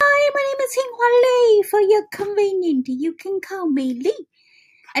Lee. For your convenience, you can call me Lee.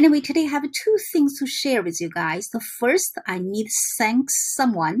 Anyway, today I have two things to share with you guys. The first, I need to thank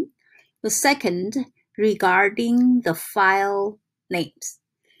someone. The second, regarding the file names.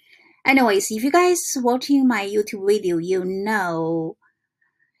 Anyways, if you guys watching my YouTube video, you know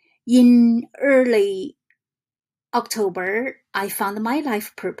in early October, I found my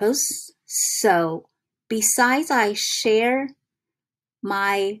life purpose. So besides I share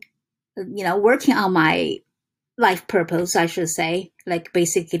my, working on my life purpose, I should say, like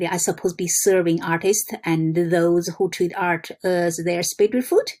basically I supposed to be serving artists and those who treat art as their spirit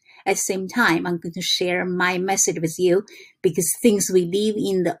food. At the same time, I'm going to share my message with you because things we live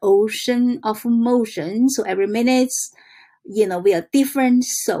in the ocean of emotion. So every minute, we are different.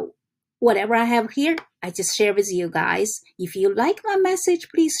 So whatever I have here, I just share with you guys. If you like my message,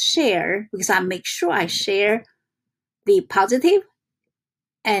 please share because I make sure I share the positive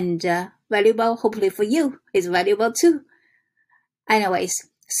and valuable. Hopefully for you, it's valuable too. Anyways,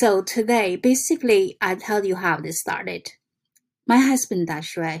 so today, basically, I tell you how this started. My husband,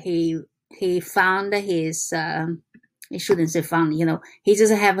 he found his, he shouldn't say found, he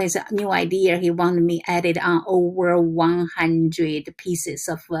just have his new idea. He wanted me added on over 100 pieces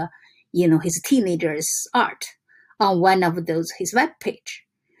of, his teenager's art on one of those, his web page.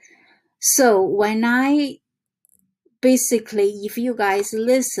 So when I basically, if you guys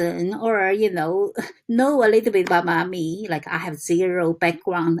listen or, know a little bit about me, like I have zero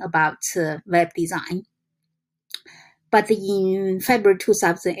background about web design. But in February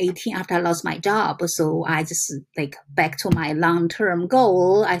 2018, after I lost my job, so I just back to my long-term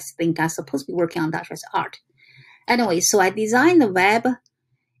goal. I think I'm supposed to be working on that as art. Anyway, so I designed the web.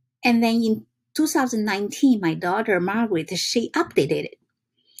 And then in 2019, my daughter, Margaret, she updated it.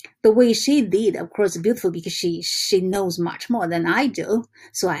 The way she did, of course, beautiful because she knows much more than I do.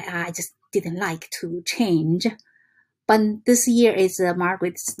 So I just didn't like to change. But this year is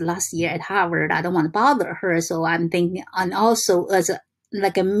Margaret's last year at Harvard. I don't want to bother her. So I'm thinking, and also as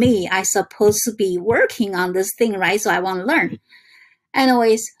me, I supposed to be working on this thing, right? So I want to learn.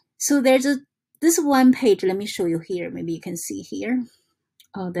 Anyways, so there's this one page. Let me show you here. Maybe you can see here.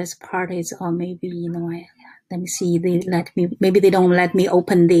 Oh, this part is, or maybe, let me see. Maybe they don't let me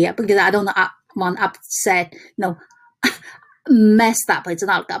open there because I don't want upset. No, messed up. It's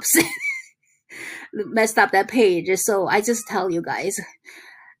not upset. Messed up that page. So I just tell you guys.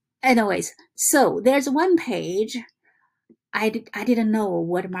 Anyways, so there's one page. I didn't know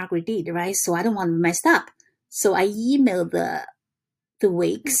what Margaret did, right? So I don't want to mess up. So I emailed the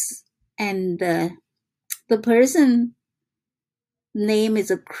Wix and the person name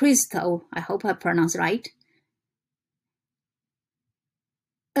is Crystal. I hope I pronounced right.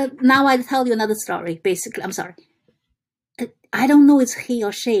 Now I tell you another story. Basically, I'm sorry. I don't know it's he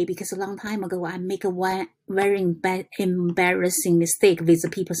or she because a long time ago I make one very embarrassing mistake with the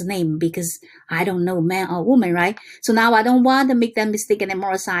people's name because I don't know man or woman, right? So now I don't want to make that mistake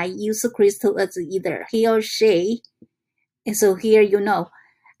anymore. So I use Crystal as either he or she. And so here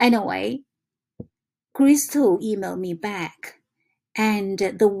Anyway, Crystal emailed me back. And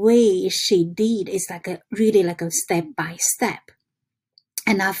the way she did is really like a step by step.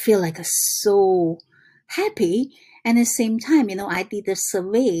 And I feel so happy. And at the same time, I did a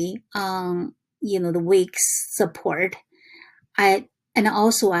survey on, the Wix support. And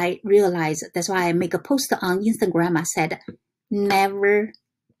also I realized, that's why I make a post on Instagram. I said, never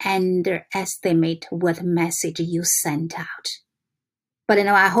underestimate what message you sent out. But,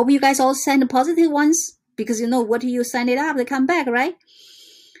 I hope you guys all send positive ones because, what you send it up, they come back, right?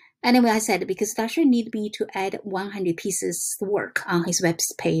 Anyway, I said, because Dasher need me to add 100 pieces work on his web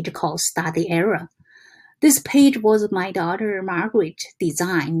page called Start the Era. This page was my daughter Margaret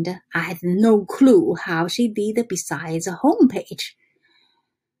designed. I had no clue how she did besides a homepage.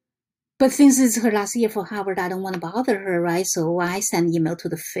 But since it's her last year for Harvard, I don't want to bother her, right? So I sent email to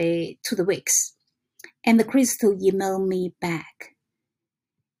the Wix. And the Crystal emailed me back.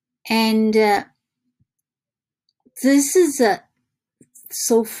 And this is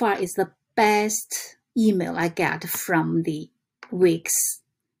so far is the best email I got from the Wix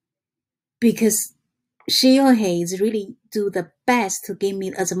because she or he is really do the best to give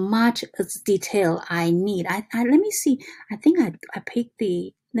me as much as detail I need. I let me see. I think I picked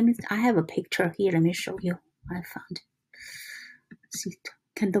I have a picture here. Let me show you. I found it. See,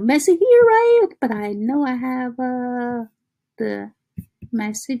 kind of messy here, right? But I know I have the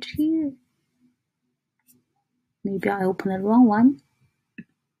message here. Maybe I opened the wrong one.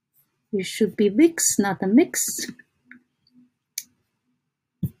 It should be Wix, not a mix.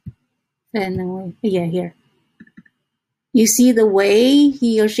 Anyway, yeah, here. You see the way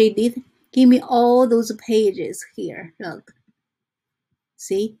he or she did? Give me all those pages here. Look.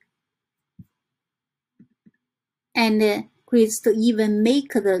 See? And Crystal even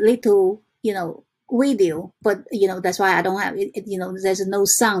make the little, video, but, that's why I don't have it, there's no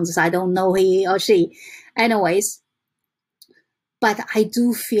sounds. I don't know he or she. Anyways, but I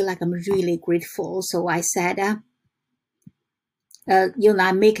do feel like I'm really grateful. So I said,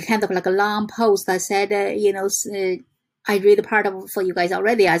 I make kind of like a long post. I said, I read part of for you guys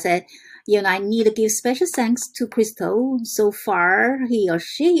already. I said, I need to give special thanks to Crystal. So far, he or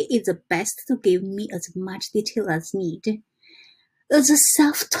she is the best to give me as much detail as need. As a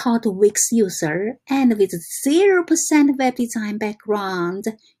self-taught Wix user and with 0% web design background,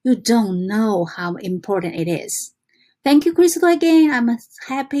 you don't know how important it is. Thank you, Crystal, again. I'm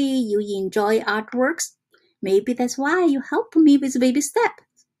happy you enjoy artworks. Maybe that's why you help me with baby step.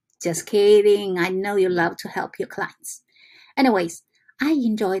 Just kidding. I know you love to help your clients. Anyways, I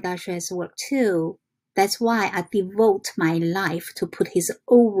enjoy Dashu's work too. That's why I devote my life to put his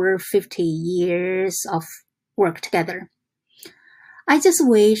over 50 years of work together. I just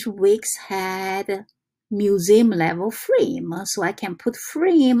wish Wix had museum-level frame so I can put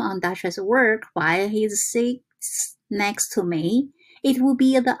frame on Dasha's work while he sits next to me. It would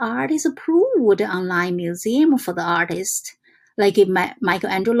be the artist-approved online museum for the artist, like if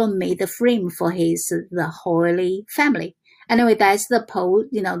Michelangelo made the frame for The Holy Family. Anyway, that's the poll,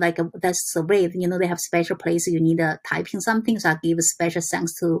 that's the way, they have special places you need to type in something, so I give special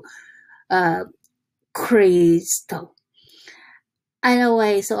thanks to Crystal.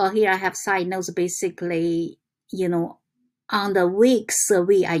 Anyway, so here I have side notes. Basically, on the Wix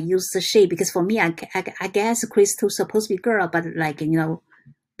survey, I use the she because for me, I guess Crystal's supposed to be girl, but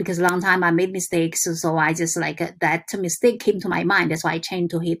because a long time I made mistakes, so I just that mistake came to my mind. That's why I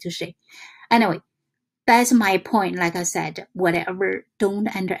changed to he to she. Anyway, that's my point. Like I said, whatever, don't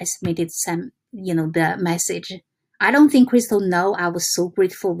underestimate it. The message. I don't think Crystal know I was so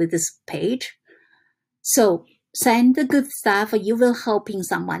grateful with this page. So send the good stuff, you will helping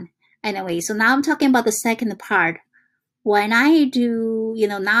someone. Anyway, so now I'm talking about the second part. When I do,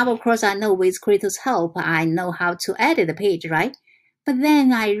 now of course I know with Crystal's help, I know how to edit the page, right? But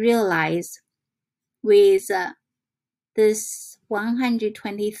then I realized with this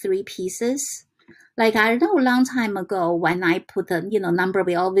 123 pieces, like I know a long time ago when I put the, number,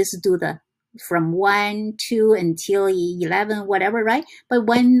 we always do the from 1, 2 until 11, whatever, right? But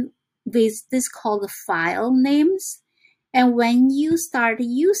when with this called file names, and when you start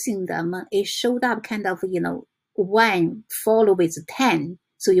using them, it showed up kind of, 1 followed with 10,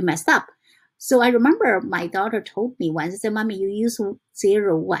 so you messed up. So I remember my daughter told me once, said, Mommy, you use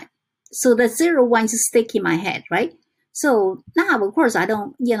 0, 1. So the 0, 1 just stick in my head, right? So now, of course, I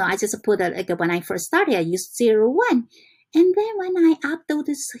don't, I just put it, when I first started, I used 0, 1. And then when I upload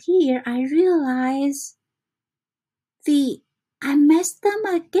this here, I realized I messed them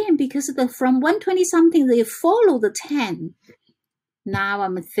again because from 120 something, they follow the 10. Now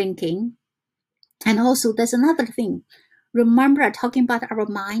I'm thinking, and also there's another thing. Remember talking about our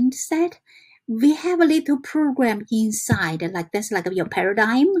mindset? We have a little program inside, like that's like your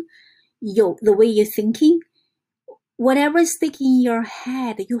paradigm, the way you're thinking. Whatever is sticking in your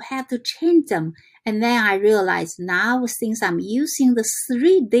head, you have to change them. And then I realized now since I'm using the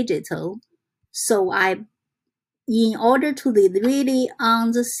 3 digital, so in order to be really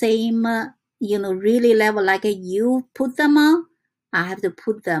on the same, really level like you put them on, I have to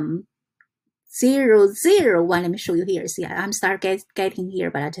put them 0, 0, 1. Let me show you here. See, I'm start getting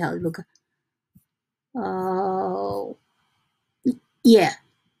here, but I tell you, look. Oh, yeah.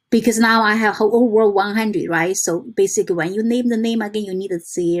 Because now I have over 100, right? So basically, when you name the name again, you need a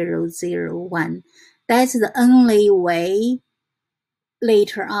 0, 0, 1. That's the only way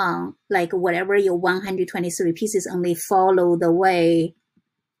later on, like whatever your 123 pieces only follow the way.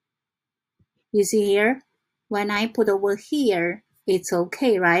 You see here? When I put over here, it's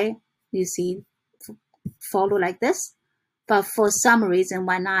okay, right? You see, follow like this. But for some reason,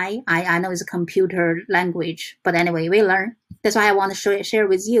 when I know it's a computer language, but anyway, we learn. That's why I want to share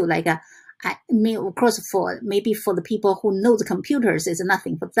with you. Like, I mean, of course, maybe for the people who know the computers, it's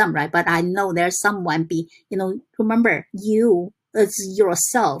nothing for them, right? But I know there's someone remember you as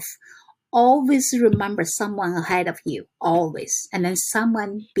yourself. Always remember someone ahead of you, always, and then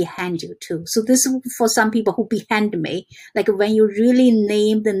someone behind you too. So this is for some people who behind me. Like when you really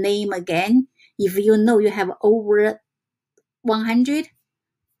name the name again, if you know you have over 100,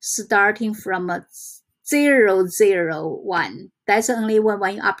 starting from a 0, 0, 1. That's only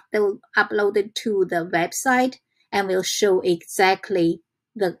when you upload it to the website, and will show exactly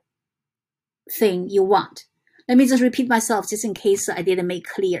the thing you want. Let me just repeat myself just in case I didn't make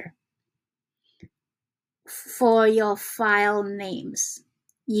clear. for your file names.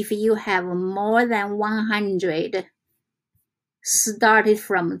 If you have more than 100, started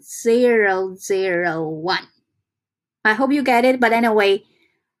from 001. I hope you get it, but anyway,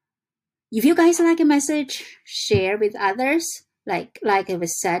 if you guys like a message, share with others. Like I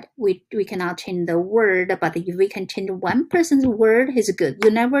said, we cannot change the word, but if we can change one person's word, it's good.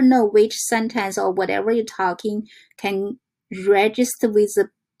 You never know which sentence or whatever you're talking can register with a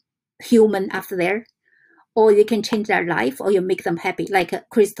human after there. Or you can change their life, or you make them happy. Like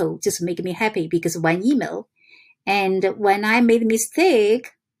Crystal just make me happy because one email. And when I made a mistake,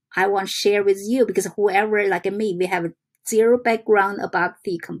 I want to share with you because whoever like me, we have zero background about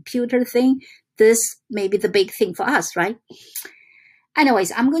the computer thing. This may be the big thing for us, right?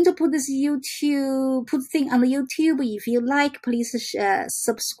 Anyways, I'm going to put this put thing on the YouTube. If you like, please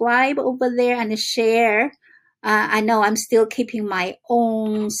subscribe over there and share. I know I'm still keeping my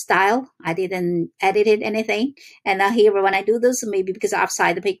own style. I didn't edit it, anything. And here, when I do this, maybe because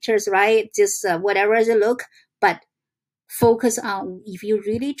outside the pictures, right? Just whatever as it look. But focus on, if you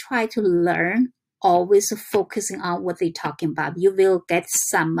really try to learn, always focusing on what they're talking about. You will get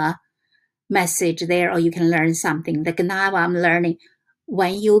some message there, or you can learn something. Like now I'm learning.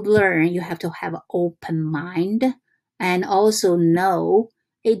 When you learn, you have to have an open mind and also know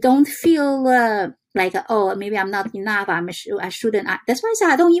it. Don't feel like, oh, maybe I'm not enough. I shouldn't. That's why I say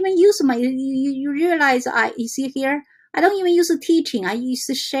I don't even use my. You realize you see here. I don't even use teaching. I use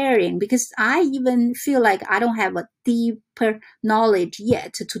sharing because I even feel like I don't have a deeper knowledge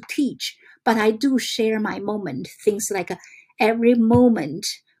yet to teach. But I do share my moment. Things like every moment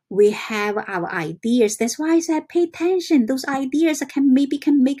we have our ideas. That's why I said pay attention. Those ideas can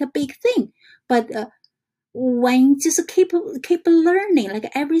make a big thing. But when just keep learning,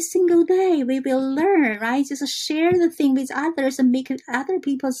 like every single day we will learn, right? Just share the thing with others and make other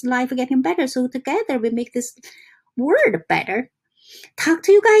people's life getting better. So together we make this world better. Talk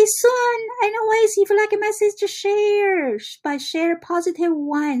to you guys soon. Anyways, if you like a message, just share, but share positive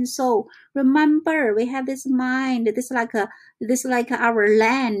one. So remember, we have this mind. This like our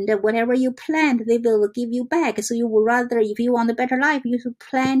land. Whatever you plant, they will give you back. So you would rather, if you want a better life, you should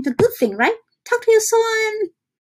plant a good thing, right? Talk to you soon.